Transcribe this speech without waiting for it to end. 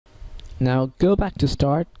Now go back to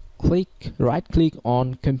start, right click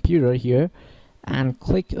on computer here and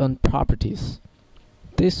click on properties.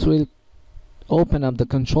 This will open up the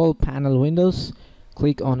control panel windows.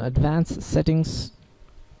 Click on advanced settings,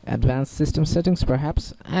 advanced system settings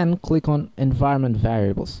perhaps, and click on environment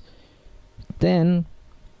variables. Then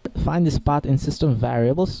find this path in system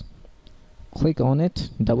variables, click on it,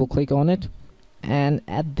 double click on it, and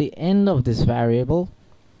at the end of this variable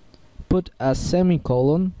put a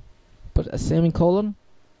semicolon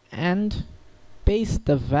and paste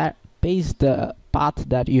the path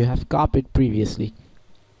that you have copied previously,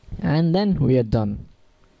 and then we are done.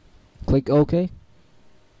 Click OK,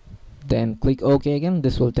 then click OK again.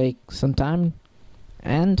 This will take some time,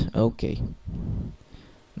 and OK.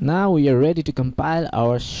 Now we are ready to compile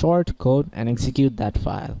our short code and execute that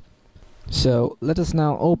file. So let us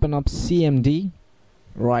now open up CMD,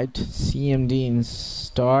 write CMD in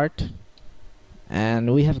start,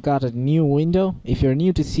 and we have got a new window. If you're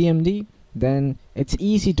new to CMD, then it's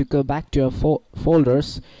easy to go back to your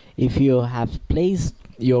folders if you have placed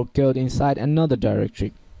your code inside another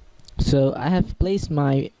directory. So I have placed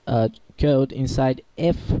my code inside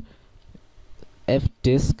F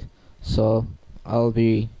disk, so I'll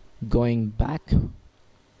be going back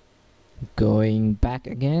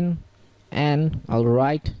again, and I'll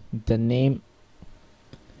write the name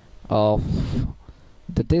of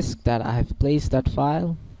the disk that I have placed that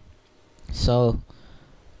file. So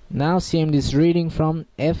now CMD is reading from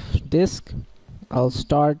F disk. I'll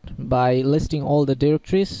start by listing all the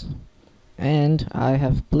directories, and I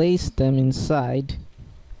have placed them inside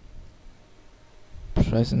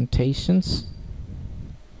presentations,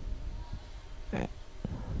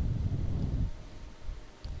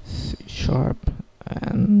 C#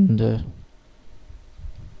 and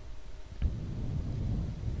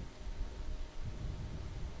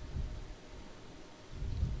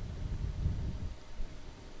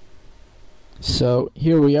so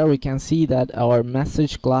here we are. We can see that our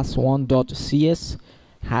message class 1.cs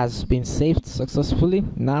has been saved successfully.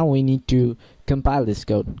 Now we need to compile this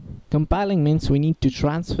code. Compiling means we need to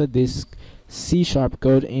transfer this C#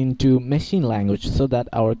 code into machine language so that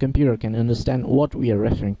our computer can understand what we are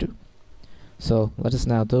referring to. So let us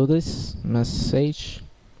now do this. Message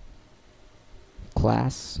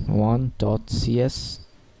class 1.cs,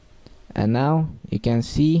 and now you can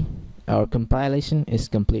see our compilation is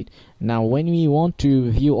complete. Now when we want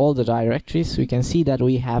to view all the directories, we can see that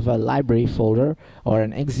we have a library folder or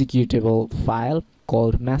an executable file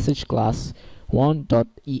called message class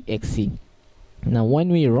 1.exe. Now when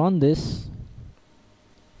we run this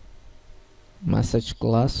message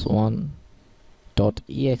class 1.exe,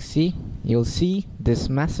 you'll see this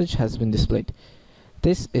message has been displayed.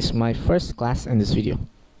 This is my first class in this video,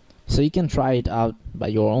 so you can try it out by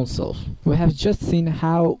your own self. We have just seen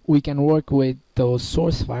how we can work with those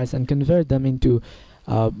source files and convert them into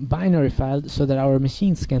binary files so that our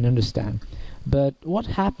machines can understand. But what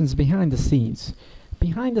happens behind the scenes?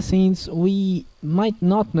 Behind the scenes, we might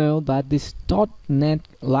not know that this .NET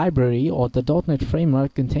library or the .NET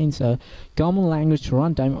framework contains a Common Language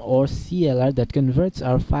Runtime or CLR that converts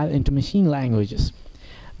our file into machine languages.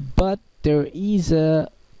 But there is a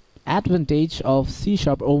advantage of C#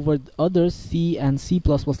 over other C and C++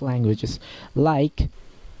 languages. Like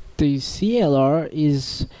the CLR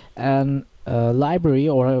is an library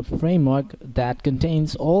or a framework that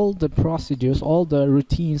contains all the procedures, all the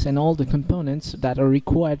routines, and all the components that are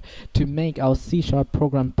required to make our C#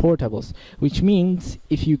 program portables. Which means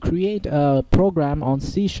if you create a program on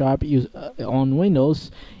C# on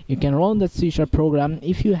Windows, you can run that C# program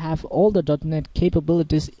if you have all the .NET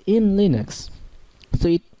capabilities in Linux. So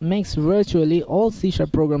it makes virtually all C#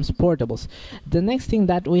 programs portables. The next thing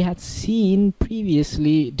that we had seen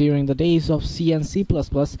previously during the days of C and C++,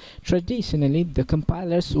 traditionally the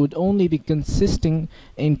compilers would only be consisting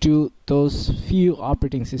into those few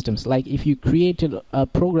operating systems. Like if you created a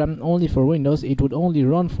program only for Windows, it would only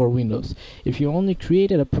run for Windows. If you only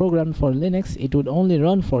created a program for Linux, it would only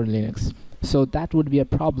run for Linux. So that would be a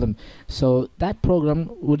problem. So that program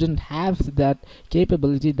wouldn't have that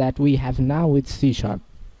capability that we have now with C#.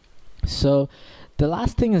 So the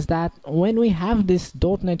last thing is that when we have this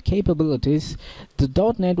 .NET capabilities,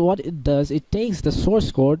 the .NET, what it does, it takes the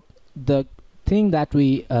source code, the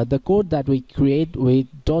code that we create with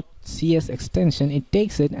 .cs extension, it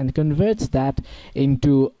takes it and converts that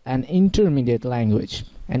into an intermediate language.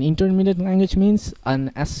 An intermediate language means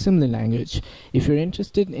an assembly language. If you're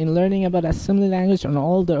interested in learning about assembly language and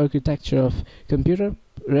all the architecture of computer,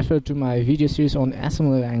 refer to my video series on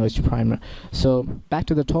assembly language primer. So back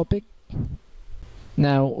to the topic.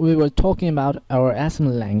 Now we were talking about our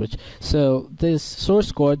assembly language. So this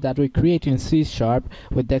source code that we create in C#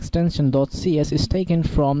 with the extension .cs is taken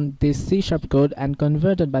from this C# code and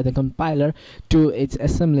converted by the compiler to its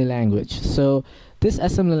assembly language. So this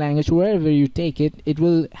assembly language, wherever you take it, it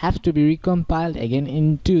will have to be recompiled again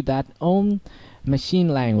into that own machine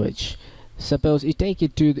language. Suppose you take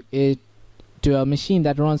it to a machine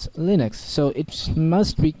that runs Linux, so it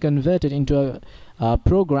must be converted into a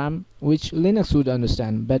program which Linux would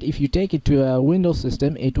understand. But if you take it to a Windows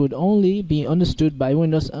system, it would only be understood by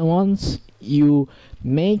Windows once you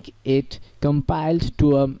make it compiled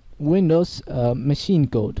to a Windows machine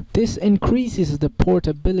code. This increases the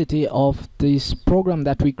portability of this program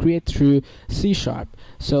that we create through C#.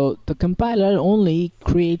 So the compiler only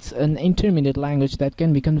creates an intermediate language that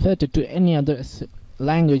can be converted to any other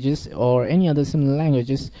languages or any other similar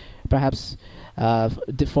languages, perhaps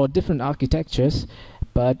for different architectures.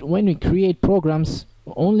 But when we create programs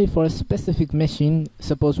only for a specific machine,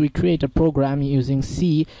 suppose we create a program using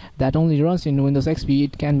C that only runs in Windows XP,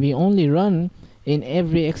 it can be only run in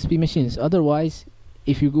every XP machines. Otherwise,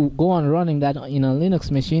 if you go on running that in a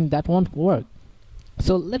Linux machine, that won't work.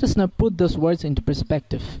 So let us now put those words into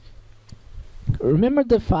perspective. Remember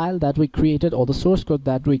the file that we created, or the source code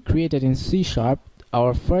that we created in C#,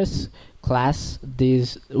 our first class,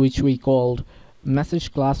 which we called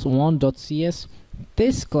message class 1.cs.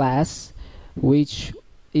 This class, which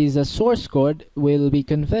is a source code, will be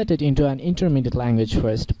converted into an intermediate language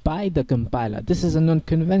first by the compiler. This is a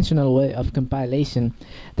non-conventional way of compilation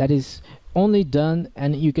that is only done,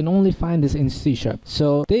 and you can only find this in C#.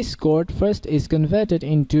 So this code first is converted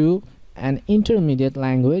into an intermediate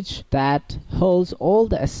language that holds all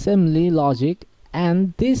the assembly logic,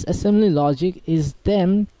 and this assembly logic is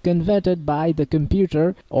then converted by the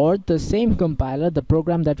computer or the same compiler, the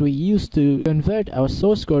program that we use to convert our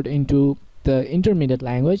source code into the intermediate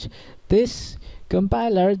language. This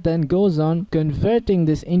compiler then goes on converting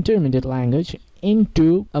this intermediate language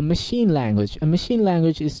into a machine language. A machine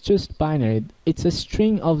language is just binary. It's a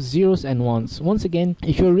string of zeros and ones. Once again,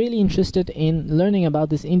 if you're really interested in learning about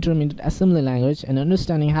this intermediate assembly language and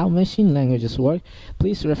understanding how machine languages work,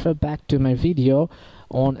 please refer back to my video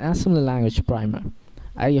on assembly language primer.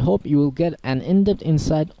 I hope you will get an in-depth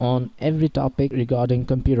insight on every topic regarding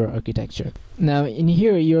computer architecture. Now in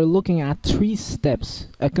here you're looking at 3 steps,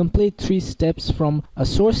 a complete 3 steps from a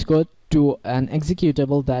source code to an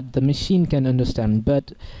executable that the machine can understand.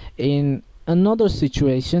 But in another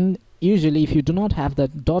situation, usually if you do not have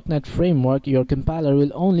that .NET framework, your compiler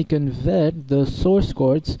will only convert the source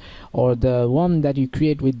codes or the one that you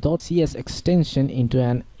create with .cs extension into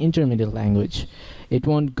an intermediate language. It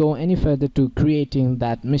won't go any further to creating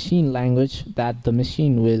that machine language that the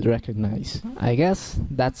machine will recognize. I guess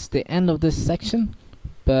that's the end of this section,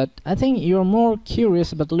 but I think you're more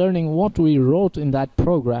curious about learning what we wrote in that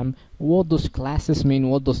program, what those classes mean,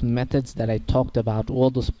 what those methods that I talked about,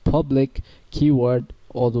 what those public keyword,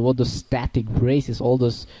 or what those static braces, all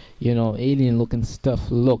those, alien looking stuff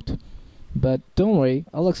looked. But don't worry,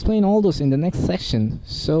 I'll explain all those in the next section,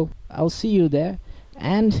 so I'll see you there.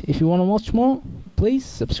 And if you want to watch more, please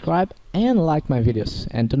subscribe and like my videos,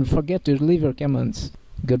 and don't forget to leave your comments.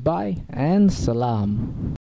 Goodbye and salam.